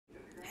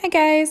Hi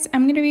guys,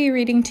 I'm going to be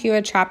reading to you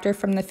a chapter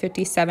from the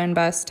 57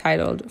 bus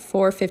titled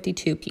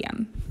 4:52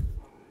 p.m.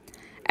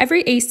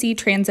 Every AC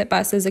transit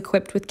bus is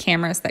equipped with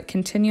cameras that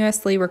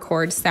continuously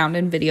record sound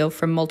and video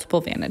from multiple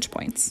vantage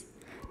points.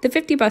 The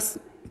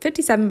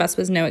 57 bus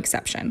was no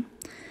exception.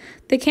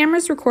 The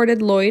cameras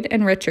recorded Lloyd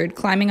and Richard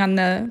climbing on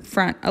the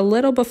front a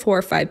little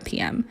before 5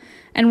 p.m.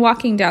 and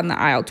walking down the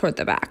aisle toward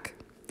the back.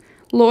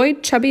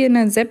 Lloyd, chubby in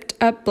a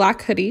zipped-up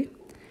black hoodie,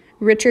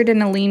 Richard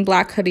in a lean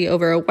black hoodie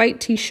over a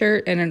white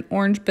t-shirt and an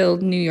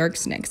orange-billed New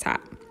York Knicks hat.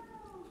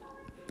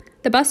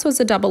 The bus was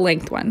a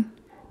double-length one.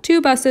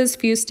 Two buses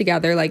fused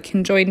together like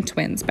conjoined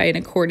twins by an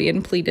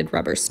accordion-pleated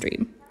rubber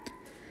stream.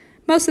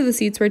 Most of the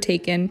seats were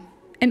taken.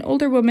 An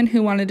older woman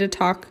who wanted to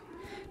talk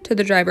to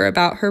the driver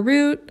about her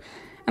route,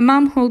 a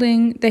mom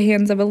holding the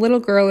hands of a little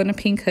girl in a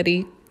pink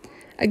hoodie,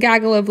 a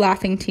gaggle of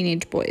laughing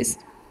teenage boys.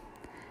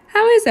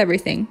 "How is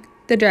everything?"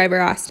 the driver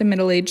asked a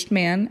middle-aged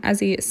man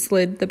as he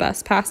slid the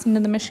bus past into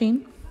the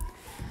machine.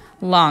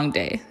 "Long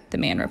day," the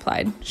man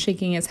replied,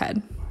 shaking his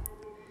head.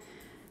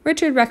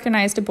 Richard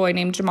recognized a boy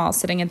named Jamal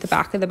sitting at the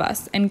back of the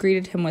bus and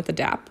greeted him with a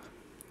dap.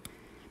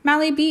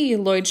 "Mally B,"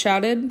 Lloyd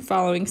shouted,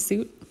 following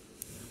suit.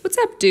 "What's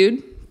up,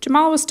 dude?"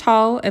 Jamal was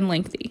tall and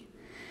lengthy.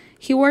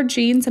 He wore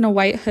jeans and a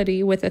white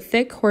hoodie with a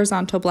thick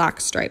horizontal black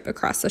stripe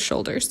across the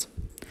shoulders.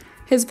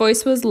 His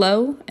voice was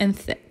low and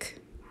thick,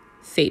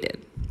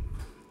 faded.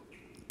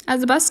 As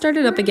the bus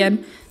started up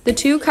again, the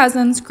two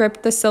cousins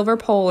gripped the silver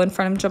pole in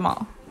front of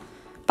Jamal.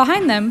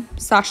 Behind them,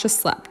 Sasha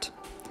slept.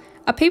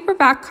 A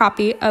paperback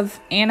copy of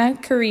Anna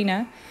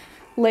Karenina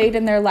laid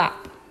in their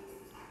lap,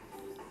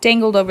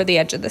 dangled over the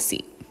edge of the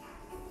seat.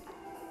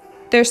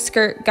 Their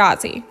skirt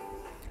gauzy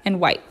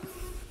and white.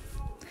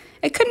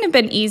 It couldn't have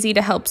been easy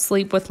to help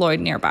sleep with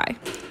Lloyd nearby.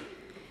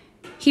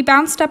 He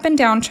bounced up and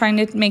down trying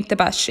to make the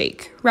bus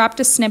shake,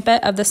 rapped a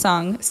snippet of the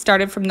song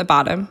Started from the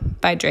Bottom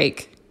by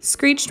Drake,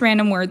 screeched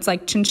random words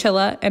like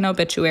chinchilla and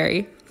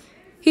obituary.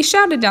 He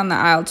shouted down the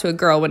aisle to a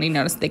girl when he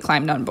noticed they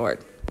climbed on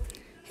board.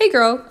 "Hey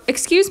girl,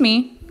 excuse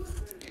me."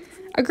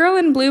 A girl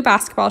in blue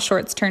basketball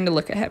shorts turned to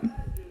look at him.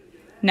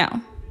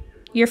 "No,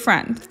 your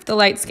friend, the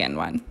light-skinned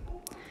one."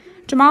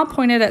 Jamal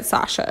pointed at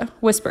Sasha,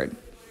 whispered,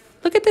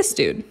 "Look at this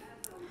dude."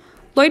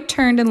 Lloyd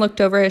turned and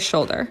looked over his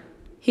shoulder.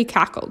 He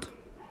cackled.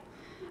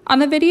 On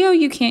the video,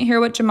 you can't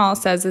hear what Jamal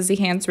says as he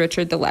hands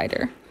Richard the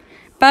lighter,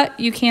 but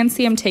you can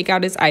see him take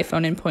out his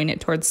iPhone and point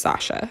it towards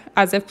Sasha,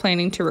 as if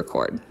planning to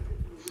record.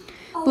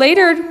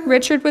 Later,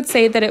 Richard would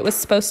say that it was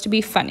supposed to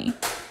be funny,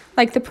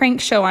 like the prank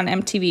show on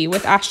MTV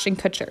with Ashton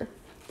Kutcher,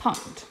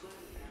 Punk'd.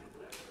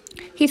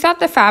 He thought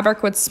the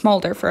fabric would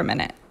smolder for a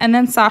minute, and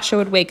then Sasha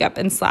would wake up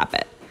and slap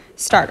it,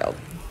 startled.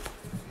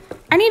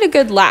 "I need a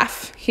good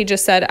laugh," he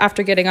just said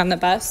after getting on the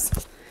bus.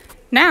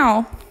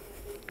 Now,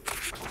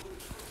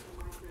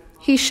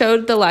 he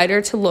showed the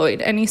lighter to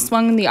Lloyd, and he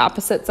swung the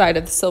opposite side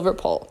of the silver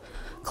pole,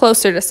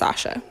 closer to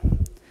Sasha.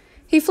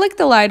 He flicked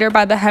the lighter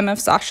by the hem of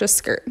Sasha's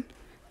skirt.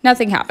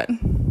 Nothing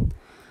happened.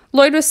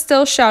 Lloyd was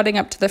still shouting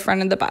up to the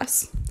front of the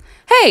bus.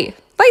 "Hey,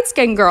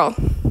 light-skinned girl."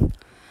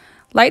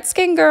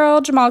 "Light-skinned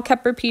girl," Jamal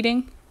kept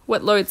repeating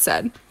what Lloyd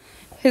said,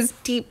 his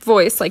deep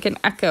voice like an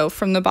echo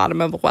from the bottom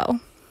of a well.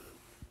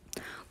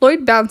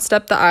 Lloyd bounced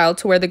up the aisle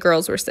to where the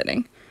girls were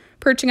sitting,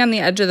 perching on the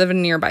edge of the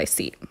nearby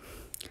seat.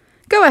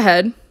 "Go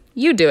ahead,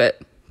 you do it,"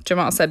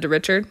 Jamal said to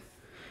Richard.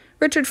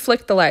 Richard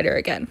flicked the lighter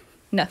again.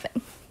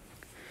 Nothing.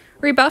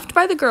 Rebuffed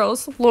by the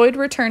girls, Lloyd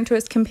returned to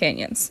his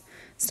companions,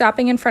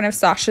 stopping in front of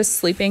Sasha's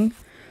sleeping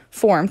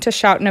form to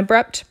shout an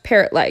abrupt,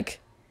 parrot-like,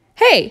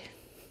 "Hey!"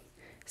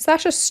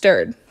 Sasha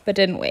stirred, but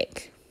didn't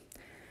wake.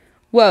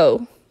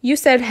 "Whoa, you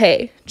said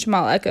hey,"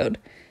 Jamal echoed,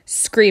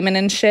 "screaming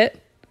and shit."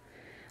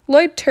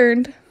 Lloyd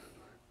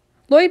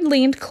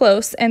leaned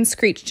close and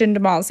screeched in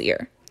Jamal's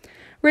ear.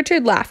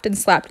 Richard laughed and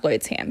slapped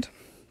Lloyd's hand.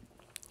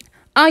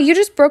 "Ah, you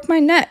just broke my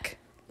neck,"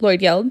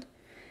 Lloyd yelled.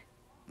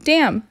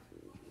 "Damn."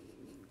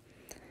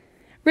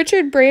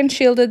 Richard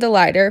brand-shielded the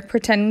lighter,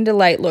 pretending to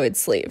light Lloyd's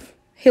sleeve.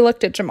 He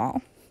looked at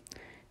Jamal.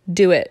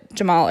 "Do it,"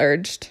 Jamal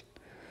urged.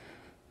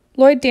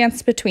 Lloyd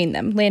danced between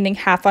them, landing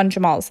half on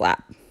Jamal's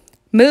lap.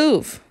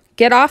 "Move!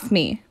 Get off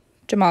me!"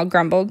 Jamal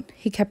grumbled.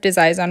 He kept his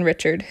eyes on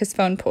Richard, his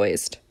phone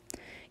poised.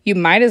 "You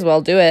might as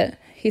well do it,"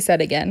 he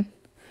said again.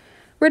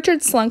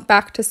 Richard slunk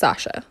back to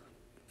Sasha,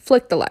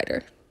 flicked the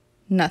lighter.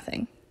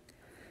 Nothing.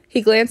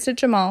 He glanced at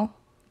Jamal,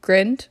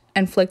 grinned,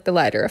 and flicked the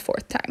lighter a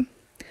fourth time.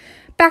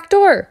 "Back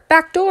door!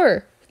 Back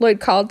door!" Lloyd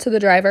called to the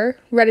driver,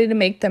 ready to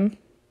make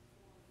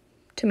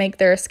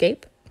their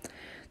escape.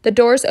 The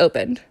doors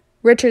opened.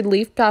 Richard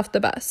leaped off the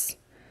bus.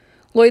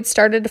 Lloyd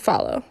started to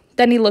follow.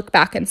 Then he looked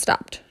back and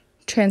stopped,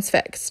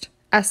 transfixed,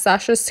 as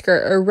Sasha's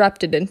skirt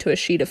erupted into a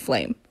sheet of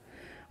flame.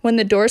 When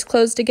the doors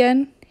closed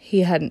again, he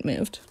hadn't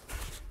moved.